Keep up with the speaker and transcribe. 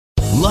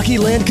Lucky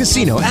Land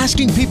Casino,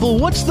 asking people,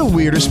 what's the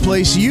weirdest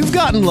place you've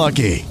gotten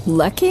lucky?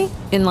 Lucky?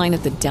 In line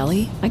at the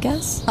deli, I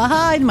guess?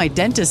 Aha, in my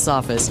dentist's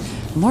office.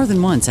 More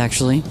than once,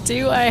 actually.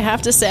 Do I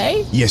have to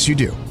say? Yes, you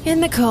do. In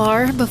the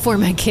car before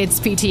my kids'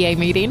 PTA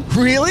meeting.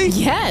 Really?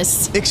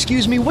 Yes.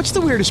 Excuse me, what's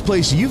the weirdest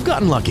place you've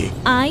gotten lucky?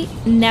 I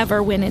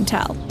never win and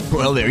tell.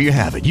 Well, there you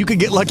have it. You can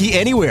get lucky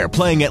anywhere,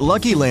 playing at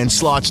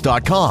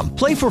LuckyLandSlots.com.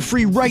 Play for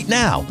free right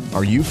now.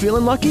 Are you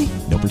feeling lucky?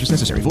 No purchase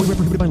necessary. Void where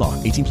prohibited by law.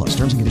 18 plus.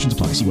 Terms and conditions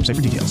apply. See website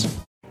for details.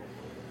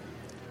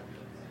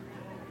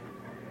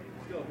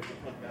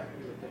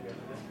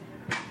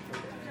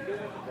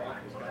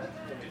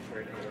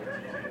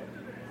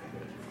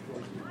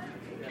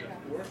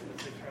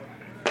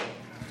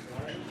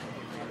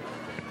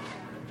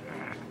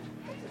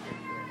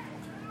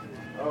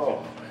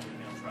 Oh.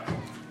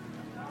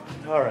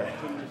 All right.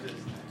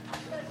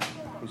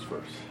 Who's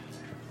first?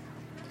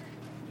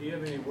 Do you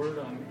have any word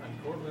on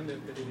Cortland?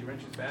 Did he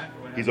wrench his back?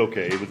 Or what He's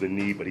okay. It was a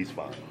knee, but he's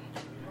fine.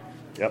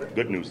 Yep,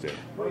 good news there.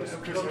 What was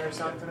Chris Harris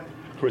out today?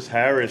 Chris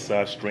Harris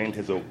strained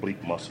his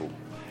oblique muscle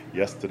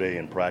yesterday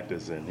in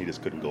practice, and he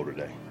just couldn't go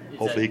today.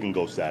 Hopefully he can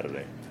go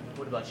Saturday.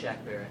 What about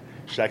Shaq Barrett?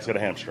 Shaq's got a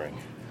hamstring.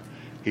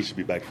 He should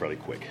be back fairly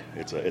quick.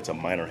 It's a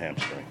minor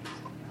hamstring.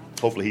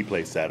 Hopefully he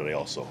plays Saturday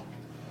also.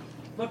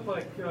 Looked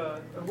like,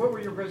 what were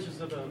your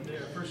impressions of the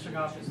first string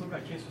offense? Looked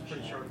like Case was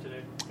pretty sharp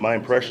today. My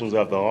impressions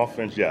of the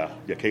offense,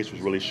 Case was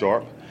really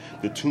sharp.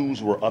 The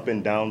twos were up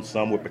and down,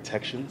 some with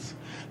protections.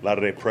 A lot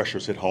of their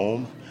pressures hit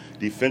home.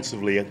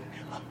 Defensively,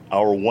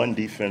 our one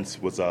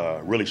defense was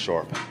really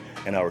sharp,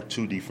 and our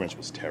two defense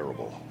was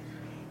terrible.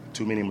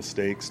 Too many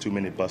mistakes, too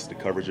many busted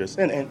coverages.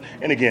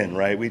 And again,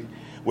 right,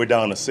 we're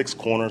down to 6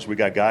 corners. We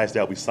got guys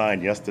that we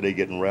signed yesterday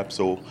getting reps,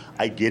 so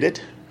I get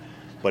it,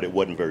 but it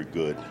wasn't very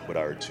good with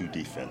our two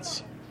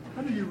defense.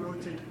 How do you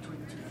rotate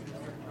between the two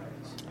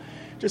defenses?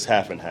 Just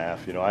half and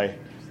half. You know, I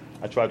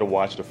tried to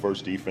watch the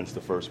first defense the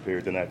first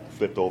period, then I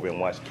flipped over and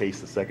watched Case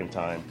the second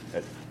time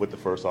with the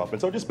first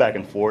offense. So just back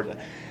and forth.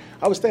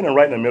 I was standing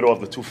right in the middle of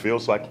the two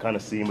fields so I can kind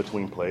of see in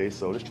between plays.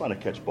 So just trying to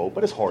catch both,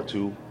 but it's hard to.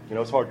 You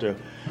know, it's hard to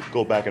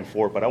go back and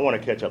forth, but I want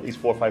to catch at least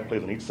 4 or 5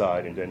 plays on each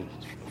side and then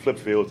flip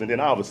fields. And then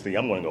obviously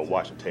I'm going to go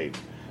watch the tape,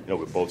 you know,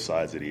 with both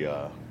sides of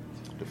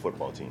the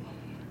football team.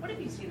 What have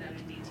you seen out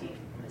of DT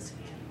this game?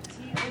 Does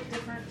he look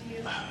different to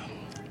you?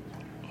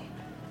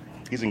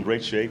 He's in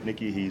great shape,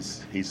 Nikki.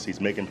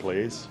 He's making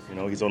plays. You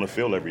know, he's on the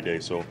field every day.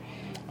 So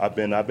I've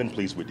been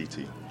pleased with DT.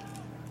 You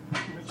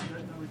mentioned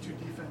that number 2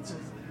 defense. Has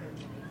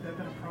that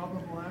been a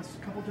problem the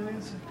last couple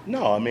days?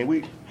 No, I mean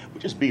we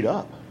just beat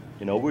up.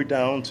 You know, we're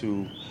down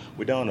to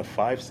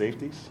 5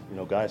 safeties. You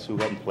know, guys who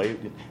haven't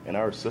played in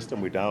our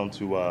system. We're down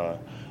to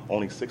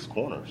only 6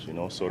 corners. You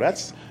know, so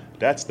that's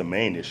the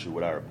main issue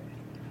with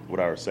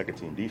our second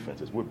team defense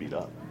is we're beat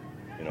up.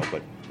 You know,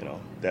 but you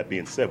know, that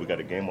being said, we got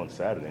a game on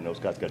Saturday, and those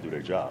guys got to do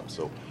their job.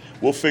 So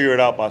we'll figure it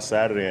out by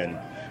Saturday and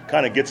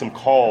kind of get some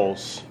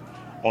calls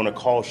on a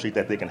call sheet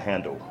that they can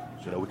handle.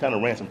 You know, we kind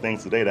of ran some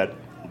things today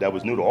that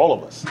was new to all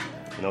of us.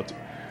 You know,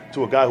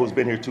 to a guy who's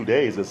been here 2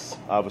 days, it's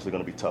obviously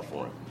going to be tough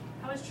for him.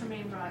 How has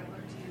Tremaine Broad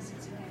looked to you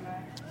since he came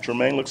back?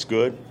 Tremaine looks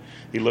good.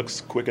 He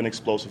looks quick and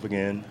explosive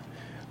again.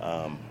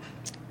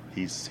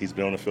 He's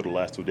been on the field the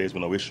last 2 days with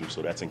no issues,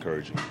 so that's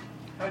encouraging.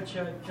 How did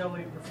Chad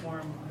Kelly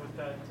perform with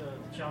that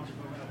challenge of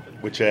moving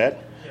up? With Chad?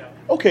 Yeah.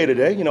 Okay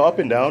today, you know, up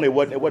and down. It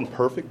wasn't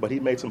perfect, but he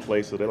made some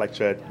plays today, like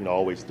Chad, you know,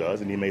 always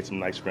does, and he made some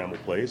nice scramble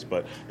plays.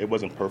 But it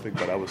wasn't perfect,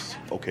 but I was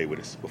okay with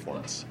his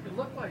performance. It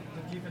looked like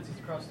the defenses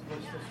across the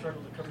board still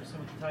struggled to cover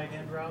some of the tight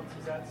end routes.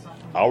 Is that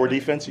something? Our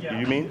defense, yeah,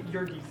 you mean?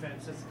 Your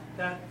defense, is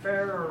that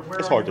fair or where?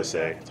 It's hard to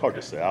say. It's hard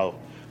to say.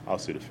 I'll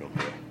see the film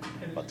here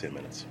in And about 10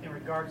 minutes. In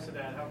regards to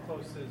that, how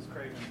close is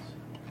Cravens?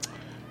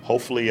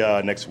 Hopefully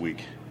next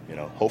week. You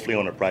know, hopefully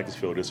on the practice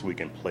field this week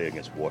and play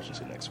against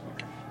Washington next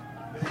week.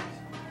 Did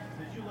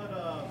you let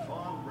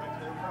Vaughn wreck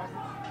their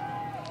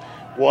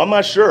practice? Well, I'm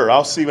not sure.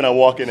 I'll see when I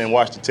walk in and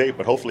watch the tape,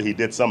 but hopefully he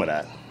did some of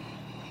that.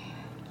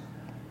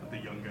 The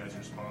young guys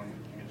respond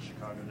against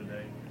Chicago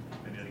today.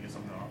 Maybe had to get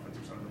some of the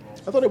offensive side of the ball.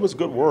 I thought it was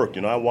good work.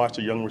 You know, I watched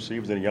the young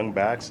receivers and the young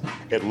backs.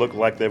 It looked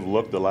like they've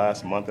looked the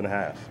last month and a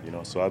half. You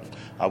know, so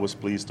I was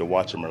pleased to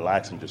watch them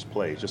relax and just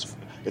play.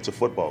 It's a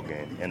football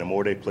game, and the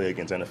more they play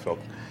against NFL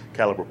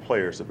caliber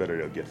players, the better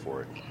they'll get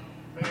for it.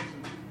 Vance,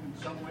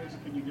 in some ways,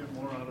 can you get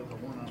more out of the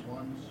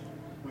one-on-ones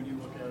when you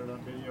look at it on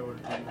video, or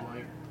do you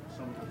like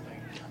some of the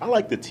things? I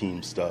like the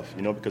team stuff,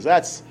 you know, because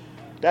that's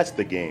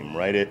the game,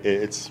 right?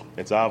 It's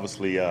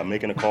obviously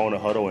making a call in a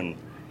huddle and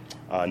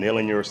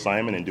nailing your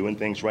assignment and doing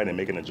things right and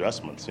making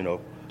adjustments. You know,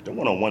 the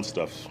one-on-one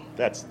stuff,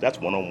 that's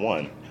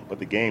one-on-one, but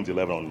the game's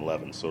 11 on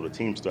 11. So the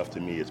team stuff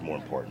to me is more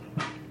important.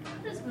 How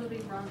does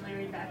moving Ron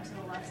Larry back to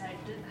the left side,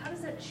 how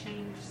does that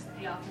change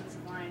the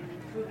offensive line,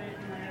 improve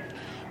it?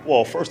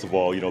 Well, first of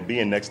all, you know,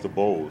 being next to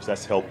Bowles,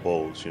 that's helped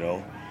Bowles, you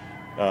know.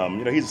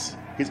 You know, he's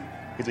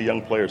a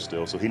young player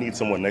still, so he needs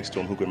someone next to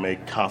him who can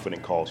make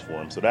confident calls for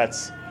him. So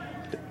that's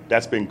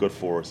been good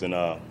for us. And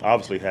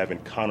obviously having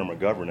Connor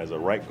McGovern as a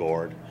right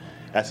guard,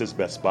 that's his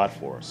best spot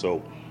for us.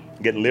 So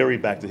getting Larry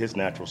back to his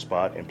natural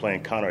spot and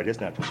playing Connor at his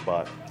natural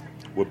spot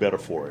we're better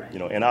for it.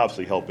 And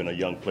obviously helping a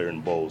young player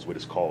in Bowles with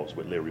his calls,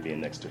 with Larry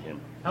being next to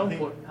him. How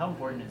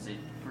important is it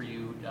for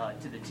you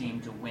to the team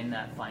to win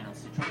that final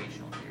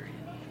situational period?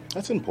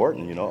 That's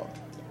important.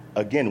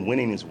 Again,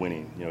 winning is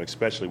winning.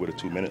 Especially with a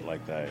 2-minute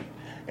like that.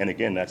 And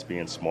again, that's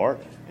being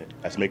smart.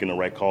 That's making the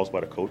right calls by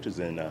the coaches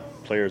and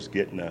players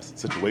getting a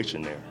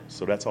situation there.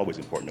 So that's always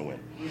important to win.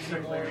 Do you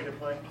expect Larry to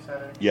play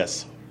Saturday?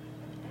 Yes.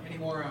 Any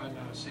more on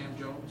Sam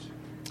Jones?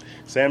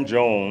 Sam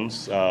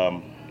Jones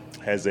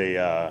has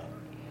I'm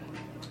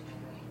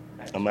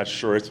not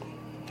sure.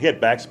 He had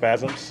back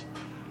spasms,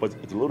 but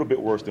it's a little bit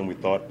worse than we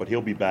thought, but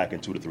he'll be back in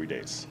 2 to 3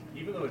 days.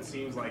 Even though it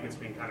seems like it's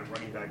been kind of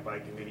running back by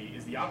committee,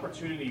 is the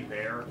opportunity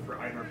there for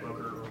either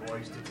Booker or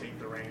Royce to take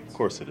the reins? Of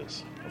course it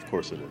is.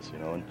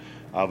 And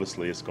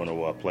obviously it's going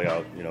to play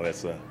out,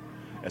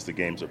 as the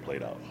games are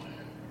played out.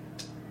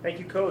 Thank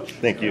you, Coach.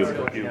 Thank you.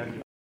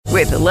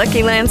 With the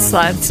Lucky Land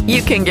Slots,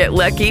 you can get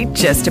lucky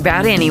just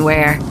about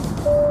anywhere.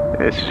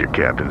 This is your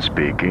captain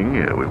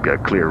speaking. We've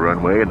got clear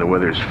runway and the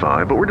weather's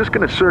fine, but we're just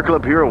going to circle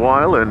up here a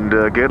while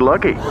and get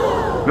lucky.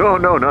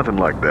 No, nothing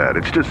like that.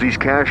 It's just these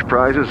cash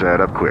prizes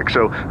add up quick.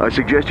 So I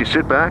suggest you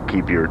sit back,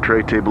 keep your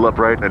tray table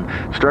upright, and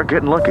start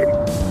getting lucky.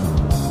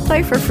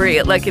 Play for free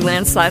at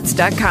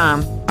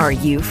LuckyLandSlots.com. Are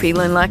you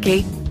feeling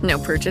lucky? No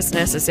purchase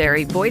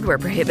necessary. Void where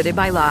prohibited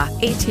by law.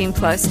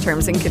 18+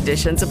 terms and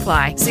conditions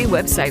apply. See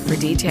website for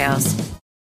details.